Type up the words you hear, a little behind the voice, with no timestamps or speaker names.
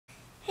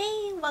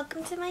Hey,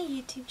 welcome to my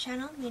YouTube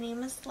channel. My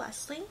name is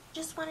Leslie.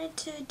 Just wanted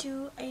to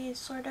do a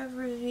sort of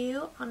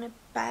review on a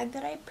bag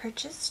that I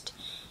purchased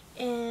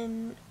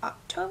in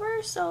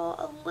October, so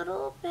a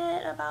little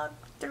bit about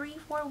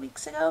 3-4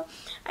 weeks ago.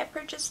 I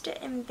purchased it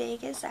in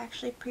Vegas. I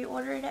actually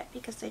pre-ordered it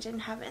because they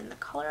didn't have it in the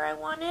color I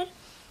wanted.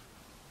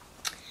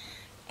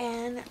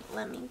 And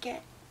let me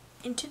get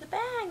into the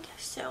bag.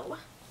 So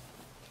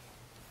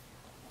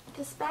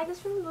this bag is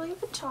from Louis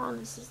Vuitton.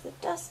 This is the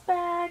dust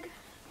bag.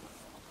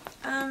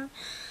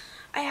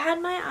 I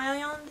had my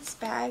eye on this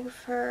bag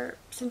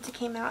since it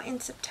came out in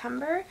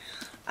September.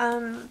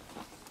 I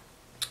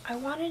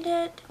wanted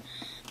it.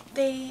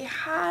 They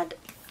had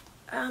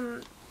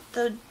I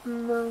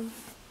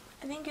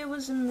think it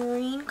was a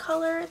marine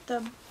color,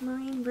 the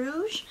marine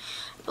rouge.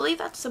 I believe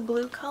that's the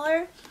blue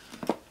color.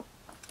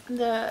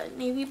 The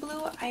navy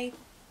blue, I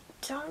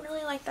don't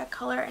really like that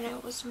color, and I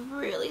was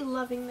really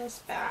loving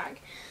this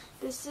bag.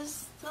 This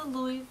is the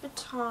Louis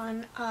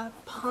Vuitton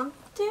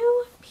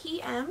Ponthieu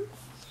PM.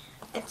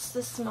 It's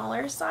the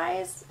smaller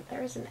size.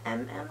 There's an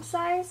MM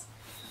size.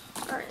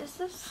 Or is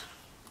this?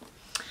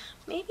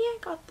 Maybe I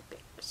got the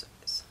bigger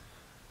size.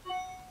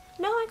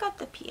 No, I got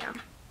the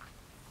PM.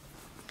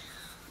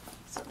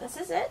 So this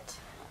is it.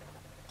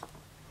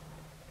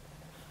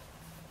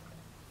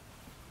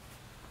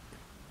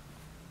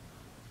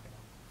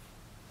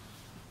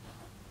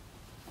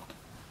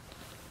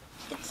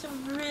 It's a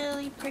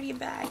really pretty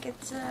bag.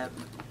 It's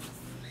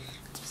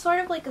sort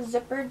of like a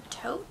zippered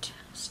tote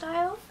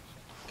style.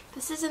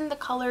 This is in the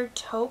color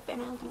taupe,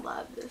 and I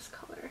love this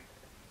color.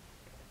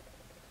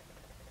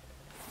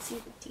 See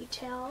the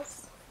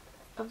details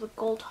of the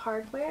gold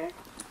hardware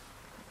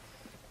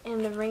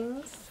and the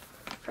rings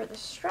for the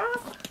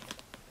strap.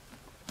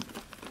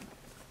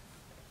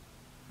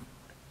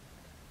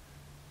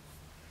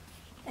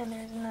 And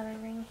there's another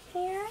ring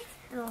here,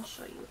 and I'll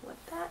show you what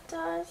that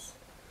does.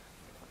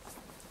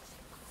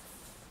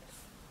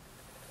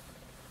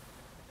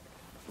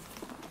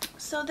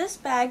 So this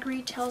bag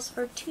retails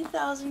for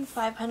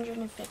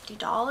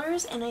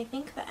 $2,550, and I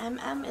think the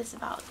MM is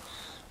about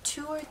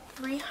 $200 or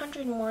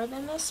 $300 more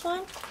than this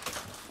one.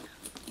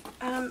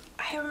 I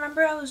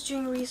remember I was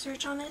doing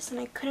research on this and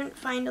I couldn't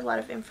find a lot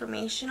of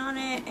information on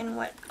it and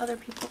what other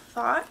people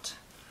thought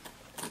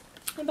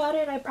about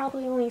it. I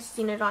probably only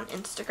seen it on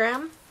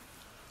Instagram.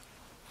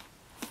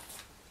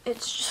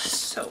 It's just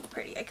so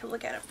pretty. I could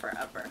look at it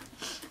forever.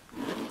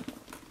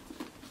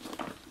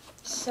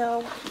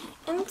 So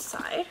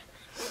inside,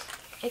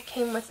 it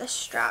came with a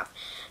strap.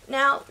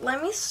 Now,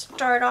 let me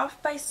start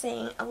off by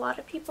saying a lot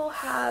of people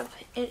have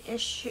an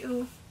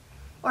issue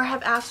or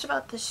have asked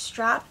about this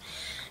strap.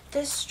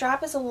 This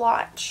strap is a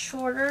lot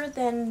shorter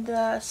than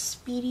the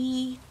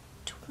Speedy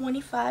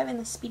 25 and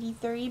the Speedy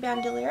 30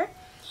 bandolier.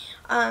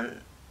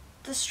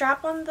 The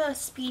strap on the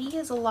Speedy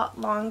is a lot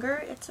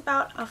longer. It's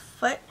about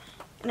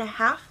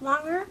 1.5 feet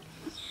longer.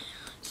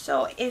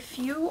 So if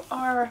your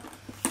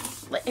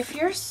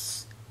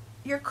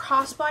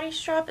crossbody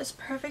strap is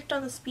perfect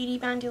on the Speedy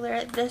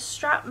bandolier, this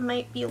strap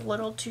might be a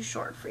little too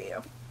short for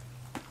you.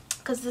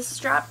 Because this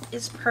strap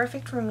is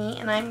perfect for me,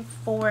 and I'm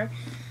 4'10".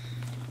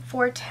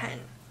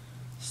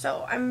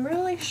 So I'm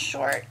really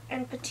short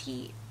and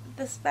petite.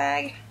 This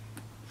bag,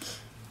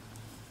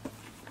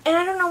 and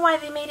I don't know why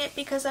they made it,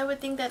 because I would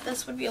think that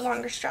this would be a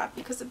longer strap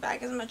because the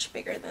bag is much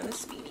bigger than the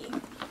Speedy.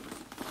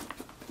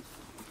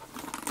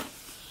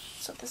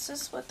 So this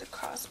is what the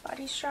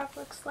crossbody strap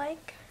looks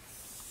like.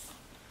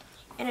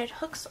 And it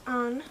hooks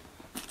on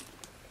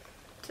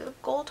to the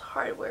gold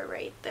hardware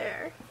right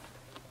there.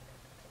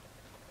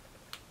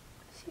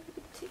 See if you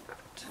can see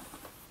that.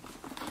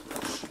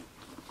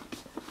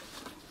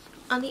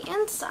 On the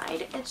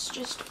inside, it's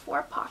just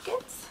 4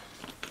 pockets,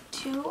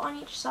 2 on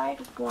each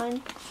side,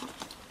 1.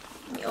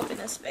 Let me open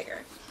this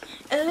bigger.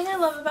 And the thing I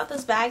love about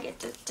this bag,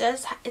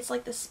 it's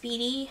like the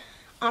Speedy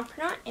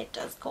emprunt. It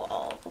does go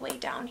all the way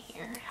down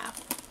here,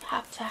 half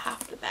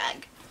the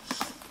bag.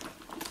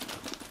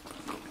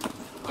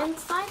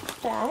 Inside the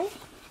bag,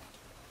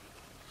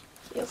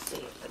 you'll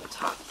see the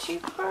top 2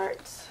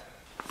 parts,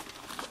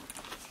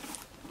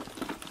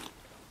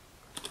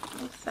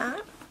 like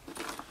that.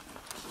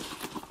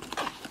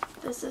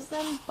 This is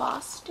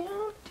embossed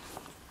down.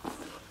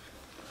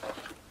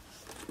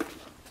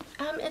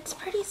 It's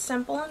pretty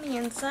simple on the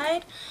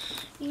inside.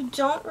 You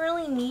don't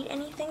really need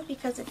anything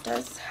because it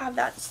does have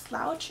that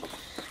slouch.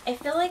 I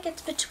feel like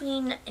it's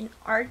between an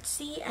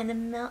artsy and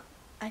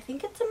I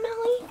think it's a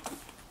Melly.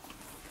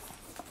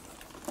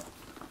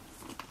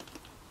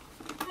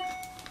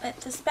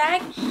 But this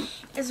bag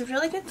is a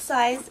really good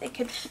size. It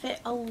could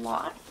fit a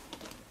lot.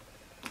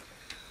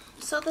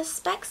 So the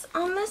specs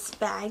on this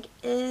bag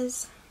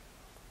is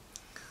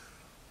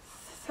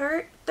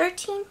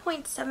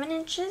 13.7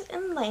 inches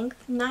in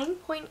length,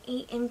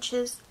 9.8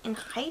 inches in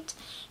height,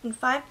 and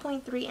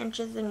 5.3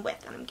 inches in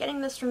width. And I'm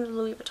getting this from the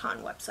Louis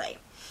Vuitton website.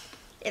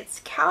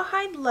 It's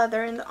cowhide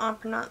leather and the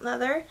emprunt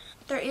leather.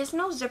 There is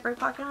no zipper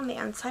pocket on the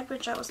inside,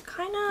 which I was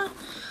kind of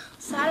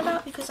sad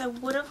about because I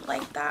would have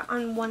liked that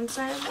on one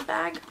side of the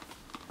bag.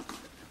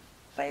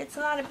 But it's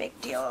not a big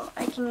deal.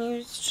 I can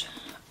use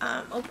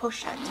a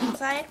pochette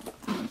inside.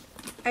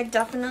 I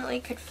definitely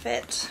could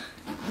fit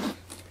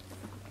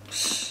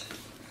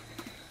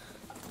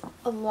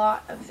a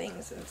lot of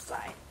things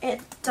inside.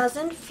 It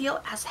doesn't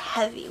feel as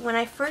heavy. When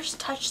I first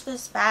touched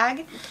this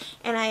bag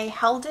and I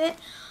held it,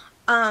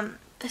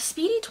 the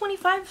Speedy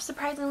 25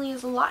 surprisingly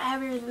is a lot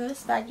heavier than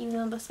this bag, even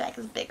though this bag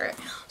is bigger.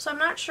 So I'm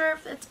not sure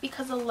if it's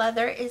because the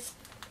leather is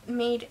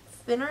made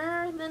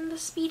thinner than the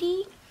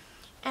Speedy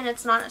and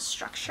it's not as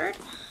structured.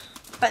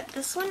 But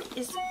this one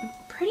is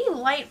pretty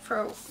light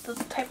for the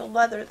type of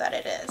leather that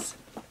it is.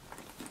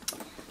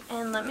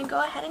 And let me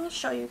go ahead and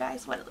show you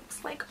guys what it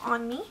looks like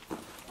on me.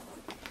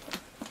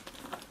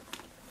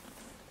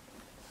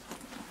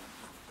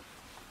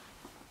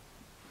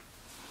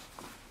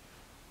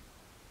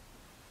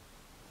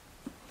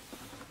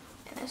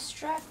 The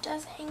strap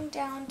does hang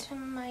down to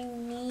my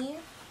knee,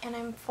 and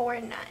I'm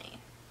 4'9".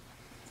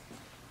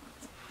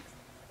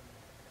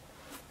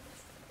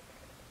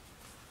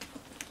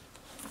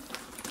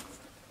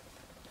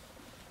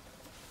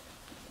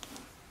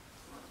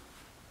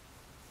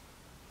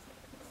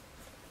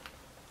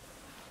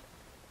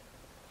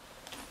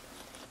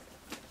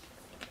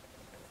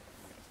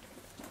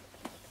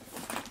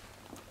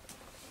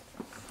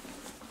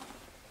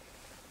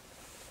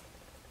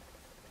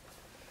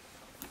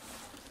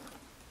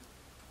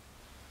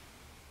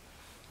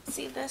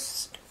 See,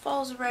 this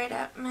falls right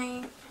at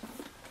my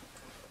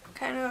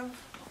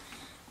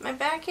my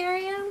back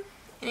area,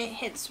 and it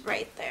hits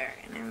right there.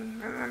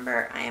 And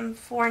remember, I am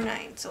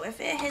 4'9", so if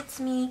it hits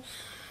me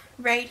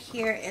right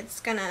here, it's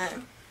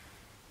gonna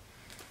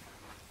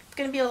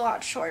be a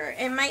lot shorter.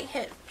 It might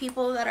hit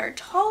people that are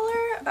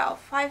taller, about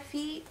 5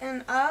 feet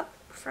and up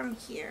from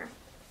here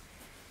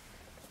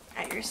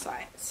at your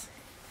sides.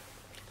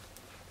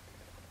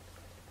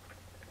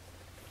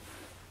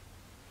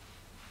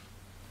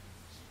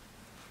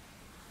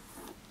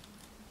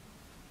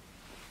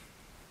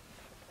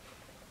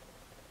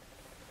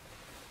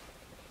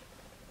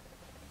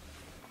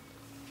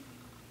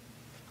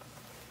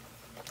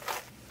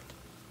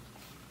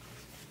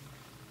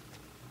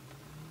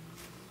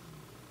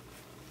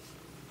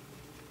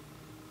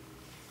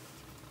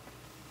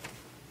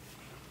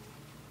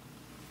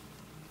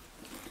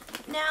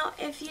 Now,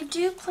 if you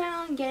do plan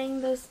on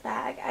getting this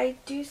bag, I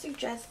do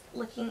suggest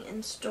looking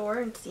in store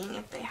and seeing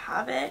if they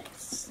have it.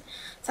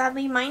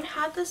 Sadly, mine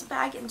had this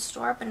bag in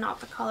store, but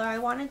not the color I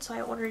wanted, so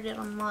I ordered it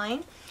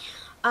online.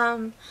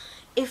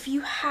 If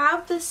you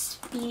have the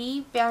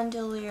Speedy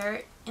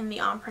bandolier in the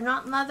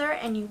emprenant leather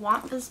and you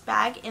want this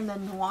bag in the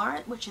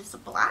noir, which is the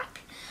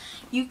black,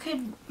 you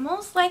could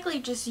most likely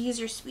just use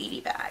your Speedy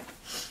bag,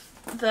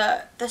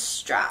 the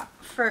strap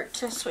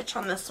to switch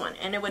on this one,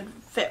 and it would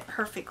fit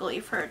perfectly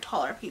for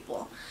taller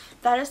people.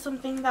 That is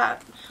something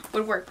that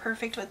would work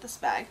perfect with this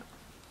bag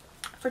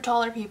for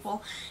taller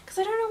people, because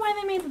I don't know why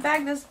they made the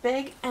bag this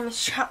big and the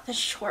strap this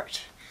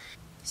short.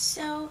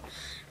 So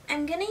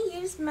I'm gonna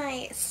use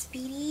my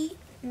Speedy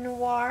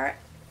Noir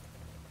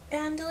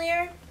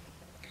bandolier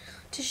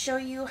to show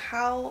you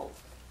how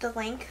the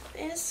length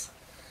is,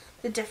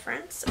 the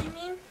difference I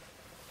mean.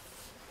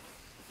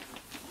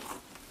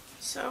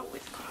 So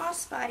with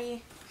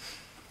crossbody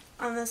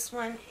on this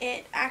one,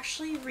 it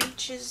actually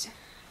reaches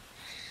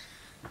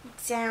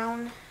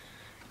down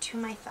to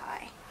my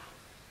thigh.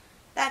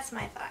 That's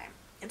my thigh.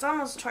 It's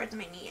almost towards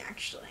my knee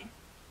actually.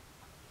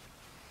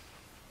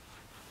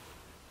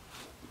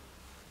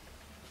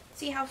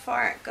 See how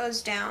far it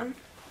goes down?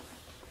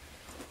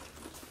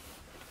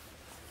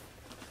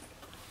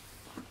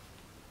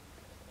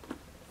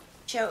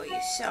 Show you.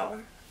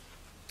 So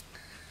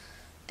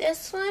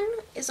this one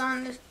is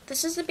on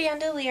this is the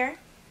bandolier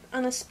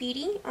on the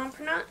Speedy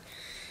emprenant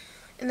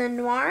in the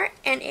Noir,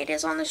 and it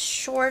is on the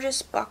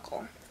shortest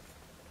buckle.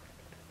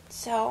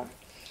 So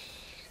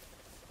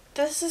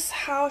this is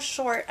how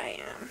short I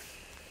am,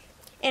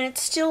 and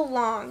it's still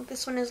long.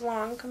 This one is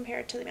long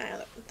compared to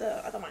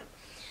the other one.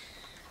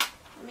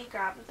 Let me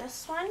grab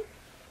this one.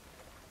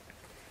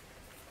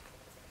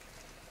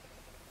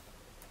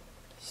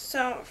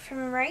 So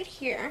from right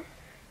here,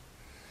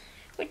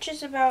 which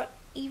is about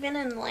even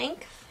in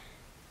length,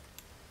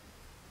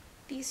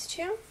 these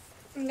two,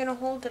 I'm gonna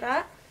hold it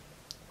up.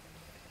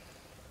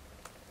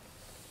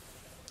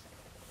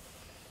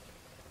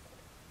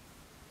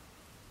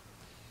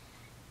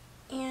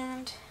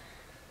 And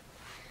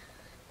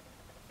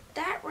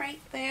that right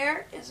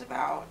there is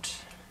about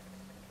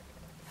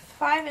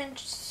 5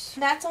 inches.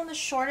 That's on the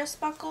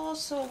shortest buckle,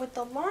 so with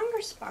the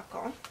longest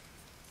buckle,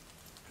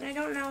 and I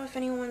don't know if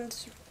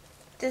anyone's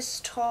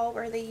this tall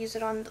where they use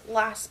it on the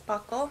last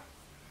buckle.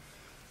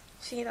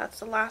 See, that's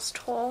the last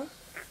hole.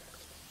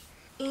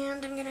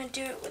 And I'm gonna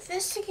do it with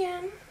this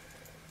again.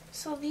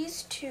 So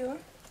these two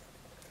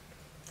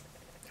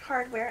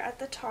hardware at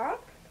the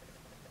top,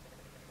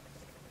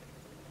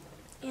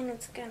 and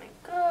it's gonna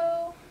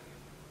go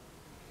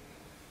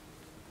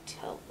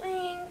to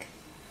length,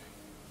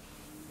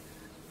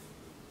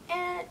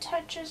 and it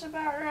touches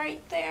about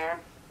right there.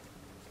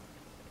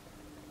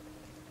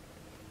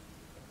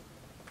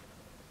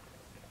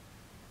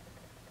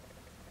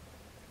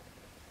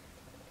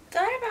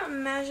 That about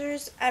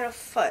measures at a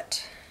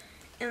foot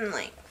in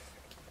length.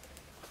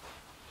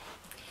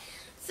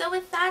 So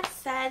with that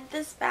said,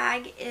 this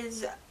bag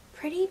is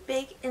pretty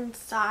big in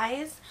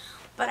size,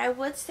 but I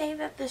would say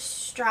that the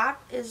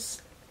strap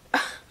is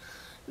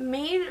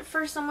made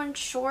for someone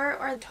short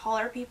or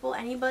taller people.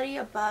 Anybody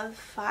above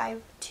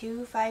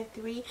 5'2",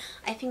 5'3",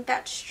 I think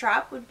that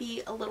strap would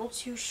be a little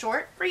too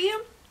short for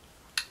you.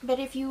 But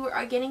if you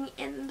are getting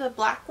in the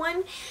black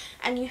one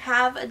and you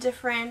have a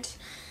different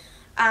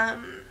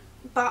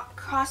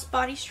cross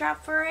body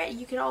strap for it,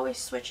 you can always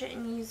switch it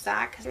and use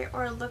that,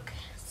 or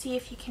see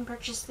if you can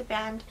purchase the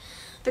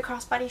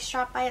crossbody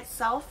strap by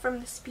itself from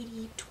the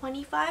Speedy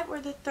 25 or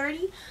the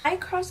 30. My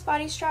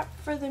crossbody strap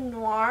for the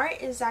Noir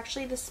is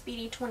actually the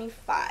Speedy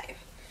 25.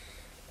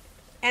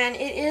 And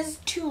it is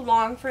too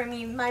long for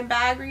me. My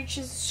bag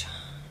reaches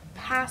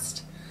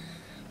past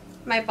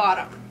my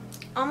bottom,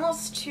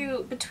 almost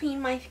to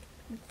between my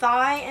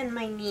thigh and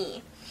my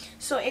knee.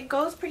 So it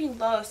goes pretty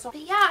low. So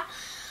yeah,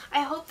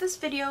 I hope this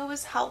video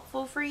was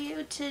helpful for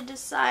you to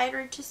decide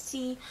or to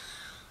see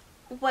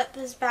what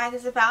this bag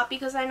is about,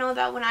 because I know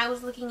that when I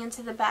was looking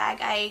into the bag,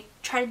 I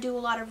tried to do a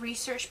lot of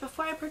research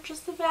before I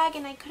purchased the bag,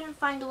 and I couldn't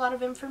find a lot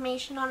of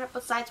information on it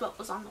besides what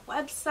was on the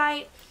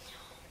website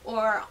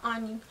or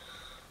on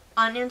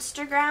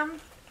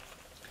Instagram.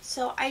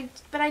 So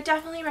but I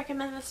definitely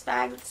recommend this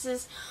bag. This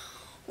is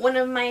one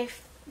of my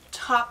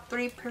top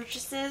 3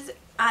 purchases.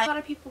 A lot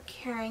of people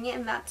carrying it,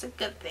 and that's a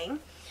good thing,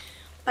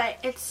 but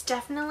it's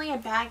definitely a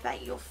bag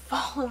that you'll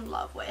fall in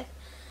love with.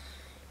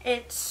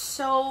 It's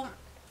so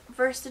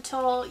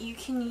versatile. You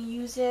can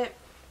use it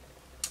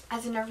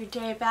as an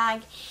everyday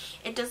bag.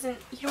 You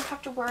don't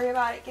have to worry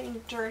about it getting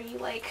dirty.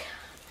 Like,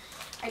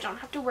 I don't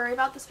have to worry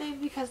about this baby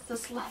because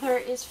this leather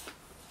is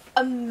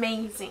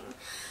amazing.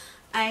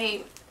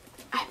 I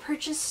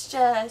purchased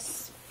a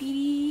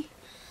Speedy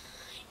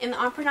in the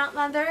Emprenant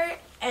leather,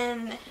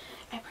 and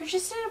I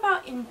purchased it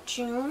about in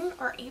June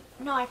or April.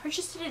 No, I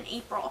purchased it in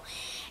April,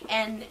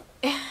 and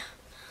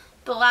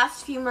the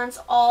last few months,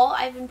 all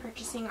I've been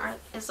purchasing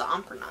is the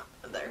Emprenant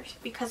leather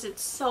because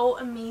it's so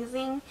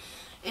amazing.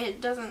 It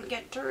doesn't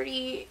get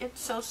dirty.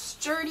 It's so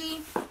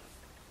sturdy.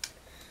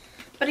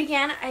 But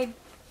again, I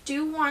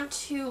do want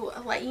to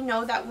let you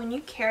know that when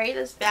you carry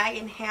this bag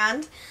in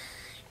hand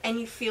and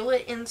you feel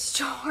it in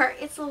store,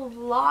 it's a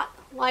lot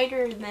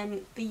lighter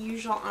than the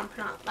usual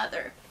Emprenant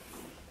leather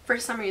for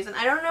some reason.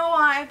 I don't know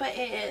why, but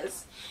it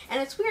is. And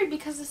it's weird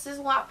because this is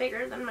a lot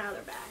bigger than my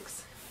other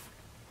bags.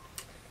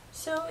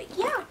 So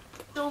yeah,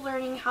 still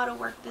learning how to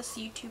work this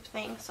YouTube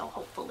thing, so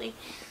hopefully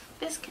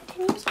this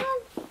continues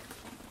on.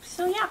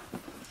 So yeah,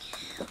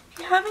 if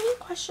you have any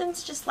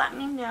questions, just let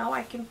me know.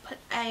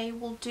 I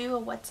will do a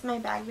what's in my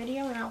bag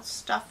video, and I'll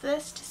stuff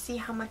this to see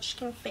how much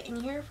can fit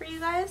in here for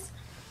you guys.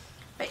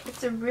 But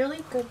it's a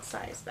really good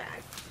size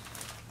bag.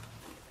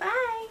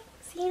 Bye!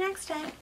 See you next time.